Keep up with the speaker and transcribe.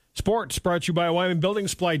Sports brought to you by Wyman Building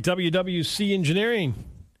Supply, WWC Engineering.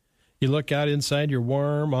 You look out inside your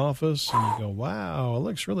warm office and you go, wow, it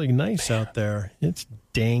looks really nice out there. It's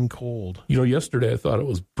dang cold. You know, yesterday I thought it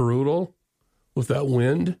was brutal with that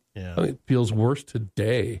wind. Yeah. I think it feels worse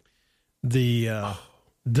today.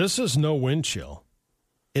 This is no wind chill.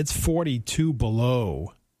 It's 42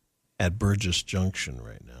 below at Burgess Junction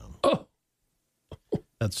right now. Oh.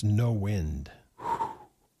 That's no wind.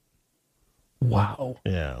 Wow.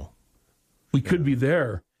 Yeah. We could be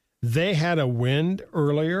there. They had a wind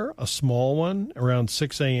earlier, a small one, around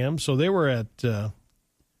 6 a.m. So they were at,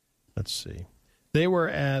 they were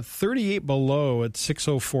at 38 below at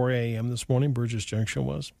 6:04 a.m. this morning, Burgess Junction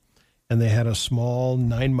was. And they had a small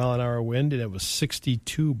 9-mile-an-hour wind, and it was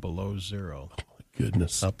 62 below zero. Oh, my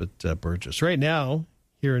goodness. Up at Burgess. Right now,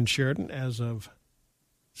 here in Sheridan, as of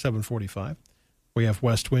 7:45, we have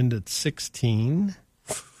west wind at 16,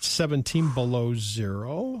 17 below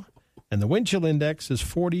zero. And the wind chill index is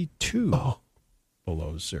 42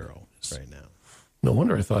 below zero right now. No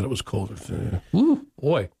wonder I thought it was colder today. Woo,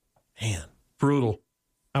 boy. Man. Brutal.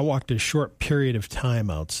 I walked a short period of time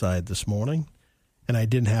outside this morning, and I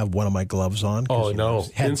didn't have one of my gloves on. Oh, no.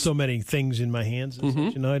 I had so many things in my hands. And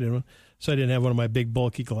such, so I didn't have one of my big,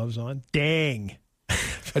 bulky gloves on. Dang.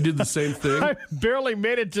 I did the same thing. I barely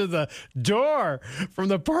made it to the door from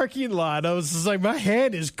the parking lot. I was just like, my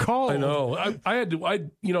hand is cold. I know.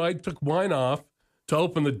 I took mine off to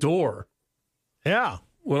open the door. Yeah.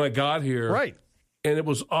 When I got here. Right. And it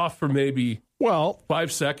was off for maybe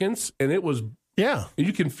 5 seconds, and it was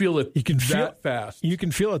you can feel it fast. You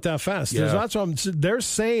can feel it that fast. Yeah. That's what they're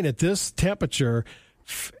saying at this temperature,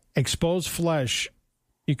 exposed flesh,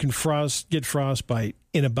 you can get frostbite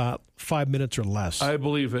in about 5 minutes or less. I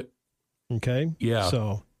believe it. Okay? Yeah.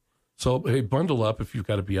 So hey, bundle up if you've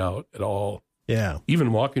got to be out at all. Yeah.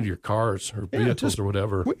 Even walk into your cars or vehicles or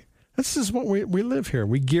whatever. This is what we live here.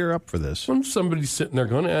 We gear up for this. When somebody's sitting there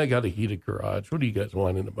going, I got a heated garage. What are you guys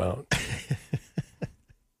whining about?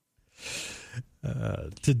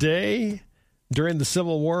 Today, during the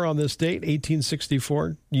Civil War on this date,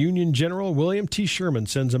 1864, Union General William T. Sherman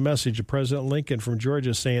sends a message to President Lincoln from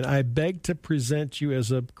Georgia saying, I beg to present you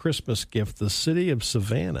as a Christmas gift the city of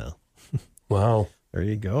Savannah. Wow. There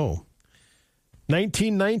you go.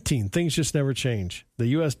 1919, things just never change. The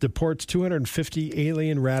U.S. deports 250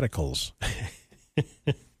 alien radicals.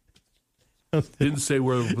 Didn't say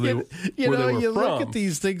where they were you from. Look at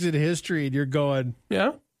these things in history and you're going,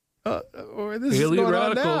 yeah. This is going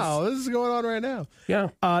on now. This is going on right now. Yeah.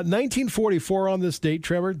 1944 on this date,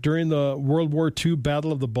 Trevor, during the World War II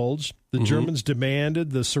Battle of the Bulge, the Germans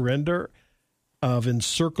demanded the surrender of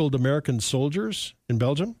encircled American soldiers in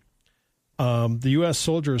Belgium. The U.S.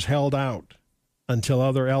 soldiers held out until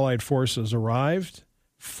other Allied forces arrived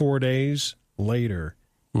 4 days later.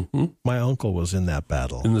 Mm-hmm. My uncle was in that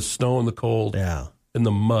battle. In the snow and the cold. Yeah. In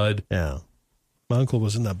the mud. Yeah. My uncle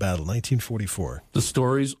was in that battle, 1944. The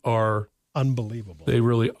stories are unbelievable. They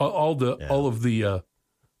really all of the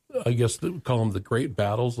I guess they call them the great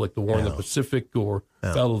battles, like the War in the Pacific or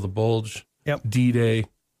Battle of the Bulge, D-Day.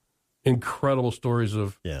 Incredible stories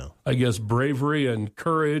of I guess bravery and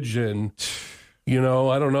courage and I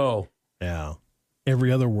don't know. Yeah.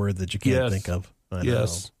 Every other word that you can't think of. I know.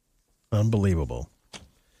 Unbelievable.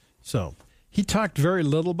 So he talked very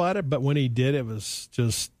little about it, but when he did, it was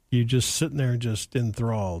just you just sitting there just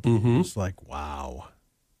enthralled. It's like, wow.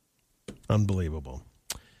 Unbelievable.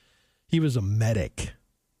 He was a medic.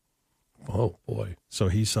 Oh, boy. So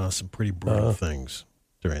he saw some pretty brutal things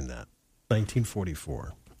during that.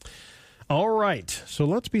 1944. All right. So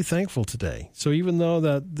let's be thankful today. So even though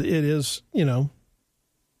that it is,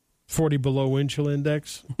 40 below wind chill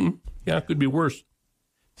index. Yeah, it could be worse.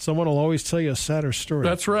 Someone will always tell you a sadder story.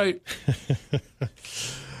 That's right.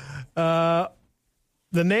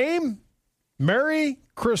 The name, Merry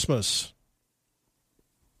Christmas.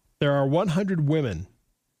 There are 100 women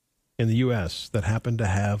in the U.S. that happen to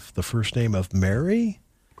have the first name of Mary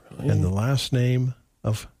and the last name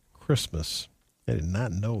of Christmas. I did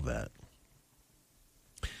not know that.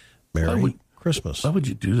 Merry Christmas. Why would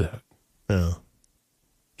you do that? Yeah.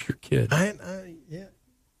 It's your kid. Yeah.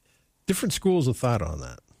 Different schools of thought on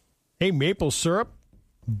that. Hey, maple syrup,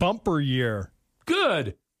 bumper year.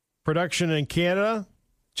 Good. Production in Canada.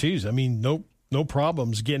 Geez, I mean, no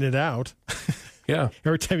problems getting it out. Yeah.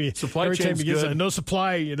 Every time you get no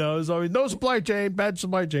supply, there's always no supply chain, bad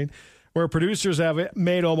supply chain. Where producers have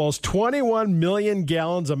made almost 21 million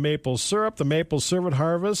gallons of maple syrup. The maple syrup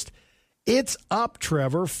harvest, it's up,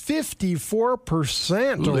 Trevor,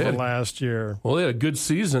 54% over last year. Well, they had a good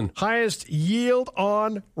season. Highest yield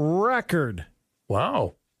on record.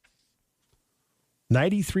 Wow.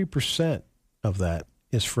 93% of that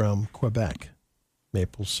is from Quebec,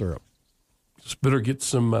 maple syrup. Just better get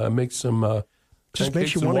some, make some just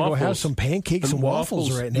makes you want to go have some pancakes and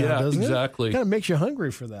waffles right now, doesn't exactly. it? Kind of makes you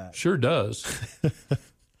hungry for that. Sure does.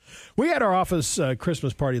 We had our office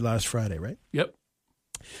Christmas party last Friday, right? Yep.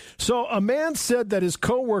 So a man said that his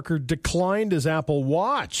coworker declined his Apple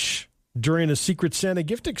Watch during a Secret Santa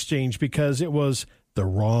gift exchange because it was the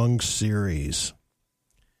wrong series.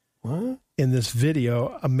 What? In this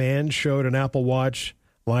video, a man showed an Apple Watch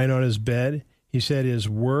lying on his bed. He said his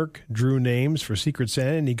work drew names for Secret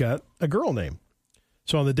Santa, and he got a girl name.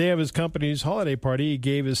 So on the day of his company's holiday party, he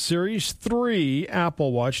gave his Series 3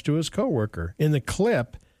 Apple Watch to his coworker. In the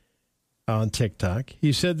clip on TikTok,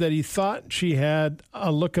 he said that he thought she had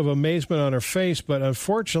a look of amazement on her face, but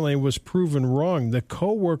unfortunately was proven wrong. The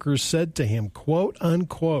coworker said to him, quote,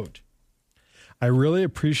 unquote, "I really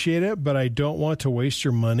appreciate it, but I don't want to waste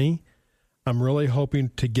your money. I'm really hoping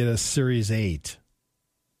to get a Series 8.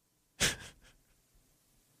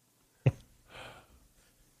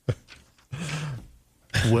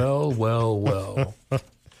 Well.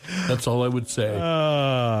 That's all I would say.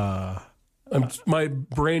 My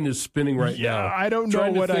brain is spinning right now. I don't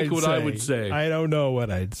know what I would say. I don't know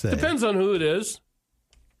what I'd say. Depends on who it is.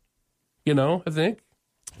 I think.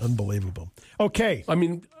 Unbelievable. Okay. I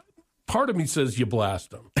mean, part of me says you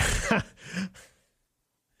blast them.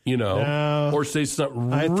 Or say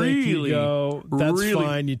something I really, think you go, that's really,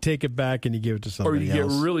 fine. You take it back and you give it to somebody else. Or you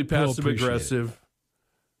get really passive-aggressive.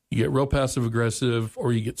 You get real passive-aggressive,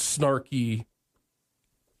 or you get snarky.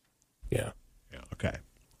 Yeah. Okay.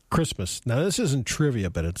 Christmas. Now, this isn't trivia,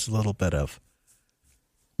 but it's a little bit of...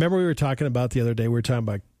 Remember we were talking about the other day, we were talking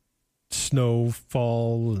about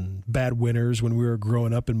snowfall and bad winters when we were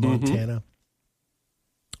growing up in Montana.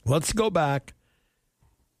 Mm-hmm. Let's go back.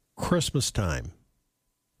 Christmas time.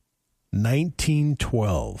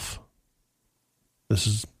 1912. This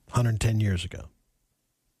is 110 years ago.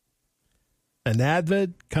 An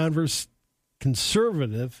avid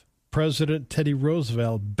conservative President Teddy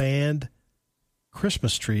Roosevelt banned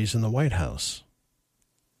Christmas trees in the White House.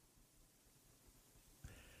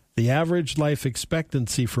 The average life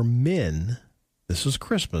expectancy for men, this was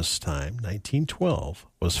Christmas time, 1912,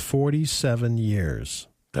 was 47 years.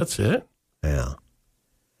 That's it? Yeah.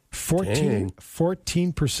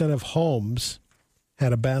 14% of homes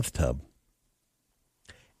had a bathtub.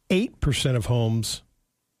 8% of homes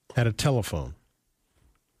had a telephone.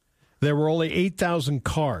 There were only 8,000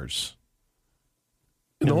 cars.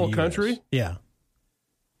 In the whole country? Yeah.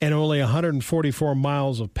 And only 144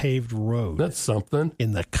 miles of paved road. That's something.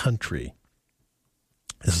 In the country.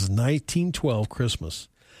 This is 1912 Christmas.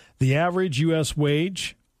 The average U.S.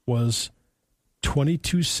 wage was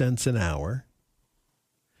 22 cents an hour.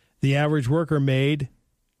 The average worker made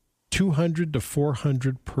 $200 to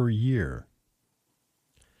 $400 per year.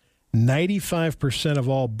 95% of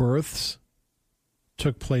all births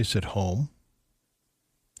took place at home.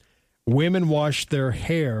 Women washed their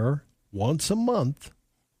hair once a month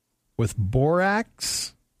with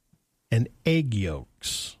borax and egg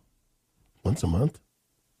yolks. Once a month?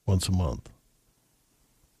 Once a month.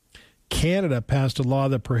 Canada passed a law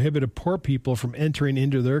that prohibited poor people from entering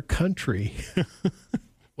into their country.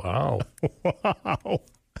 Wow. Wow.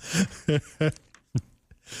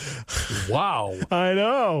 Wow. I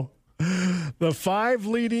know. The 5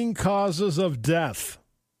 leading causes of death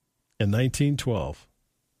in 1912.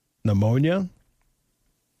 Pneumonia,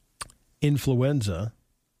 influenza,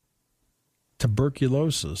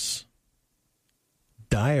 tuberculosis,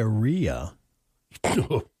 diarrhea.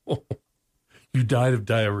 You died of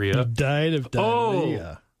diarrhea? You died of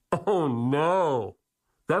diarrhea. Oh, no.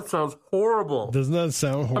 That sounds horrible. Doesn't that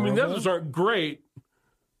sound horrible? I mean, those aren't great.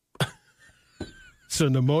 So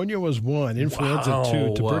pneumonia was 1, influenza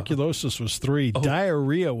 2, tuberculosis was 3,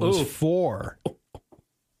 diarrhea was 4.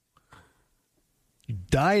 You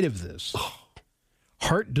died of this.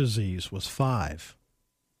 Heart disease was 5.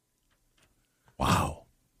 Wow.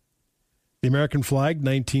 The American flag,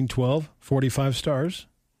 1912, 45 stars.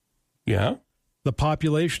 Yeah. The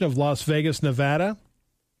population of Las Vegas, Nevada,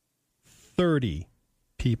 30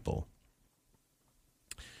 people.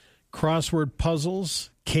 Crossword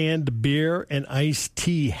puzzles, canned beer, and iced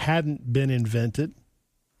tea hadn't been invented.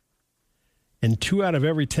 And 2 out of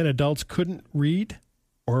every 10 adults couldn't read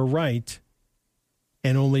or write.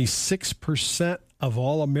 And only 6% of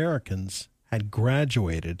all Americans had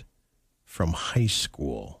graduated from high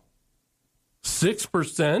school.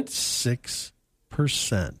 6%?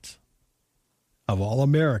 6% of all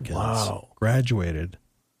Americans graduated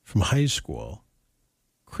from high school.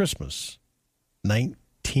 Christmas,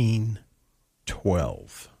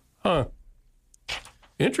 1912. Huh.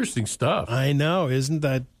 Interesting stuff. I know. Isn't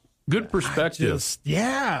that good perspective?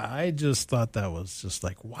 I just thought that was just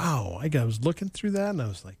like, wow. I was looking through that, and I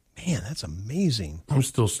was like, man, that's amazing. I'm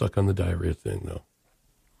still stuck on the diarrhea thing, though.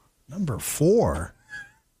 Number 4.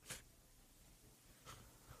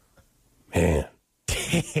 Man.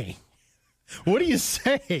 Dang. What do you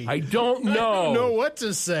say? I don't know. I don't know what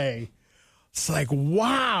to say. It's like,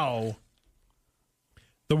 wow.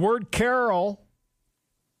 The word carol,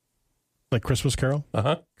 like Christmas carol,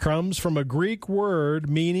 comes from a Greek word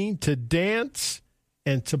meaning to dance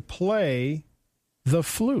and to play the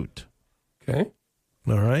flute. Okay.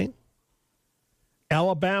 All right.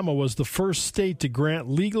 Alabama was the first state to grant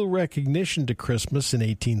legal recognition to Christmas in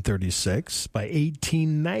 1836. By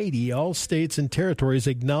 1890, all states and territories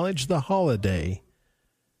acknowledged the holiday.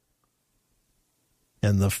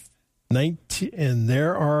 And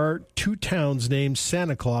there are 2 towns named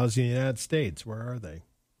Santa Claus in the United States. Where are they?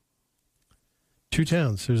 2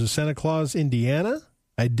 towns. There's a Santa Claus, Indiana.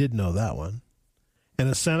 I did know that one. And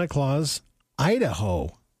a Santa Claus,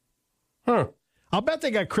 Idaho. Huh. I'll bet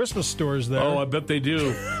they got Christmas stores there. Oh, I bet they do.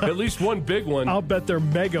 At least one big one. I'll bet they're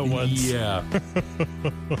mega ones. Yeah.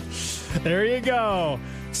 There you go.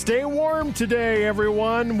 Stay warm today,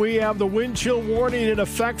 everyone. We have the wind chill warning in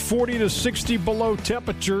effect, 40 to 60 below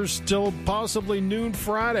temperatures, till possibly noon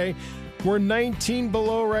Friday. We're 19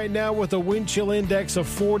 below right now with a wind chill index of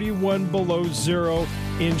 41 below zero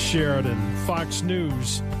in Sheridan. Fox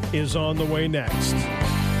News is on the way next.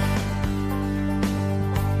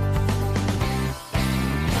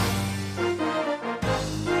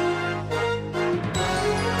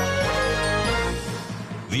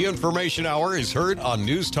 The Information Hour is heard on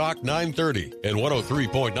News Talk 930 and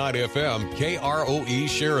 103.9 FM KROE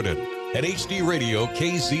Sheridan, and HD Radio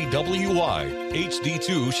KZWY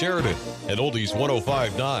HD2 Sheridan, and Oldies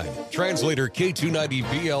 105.9, translator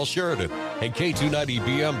K290BL Sheridan and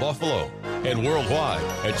K290BM Buffalo, and worldwide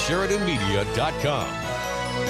at SheridanMedia.com.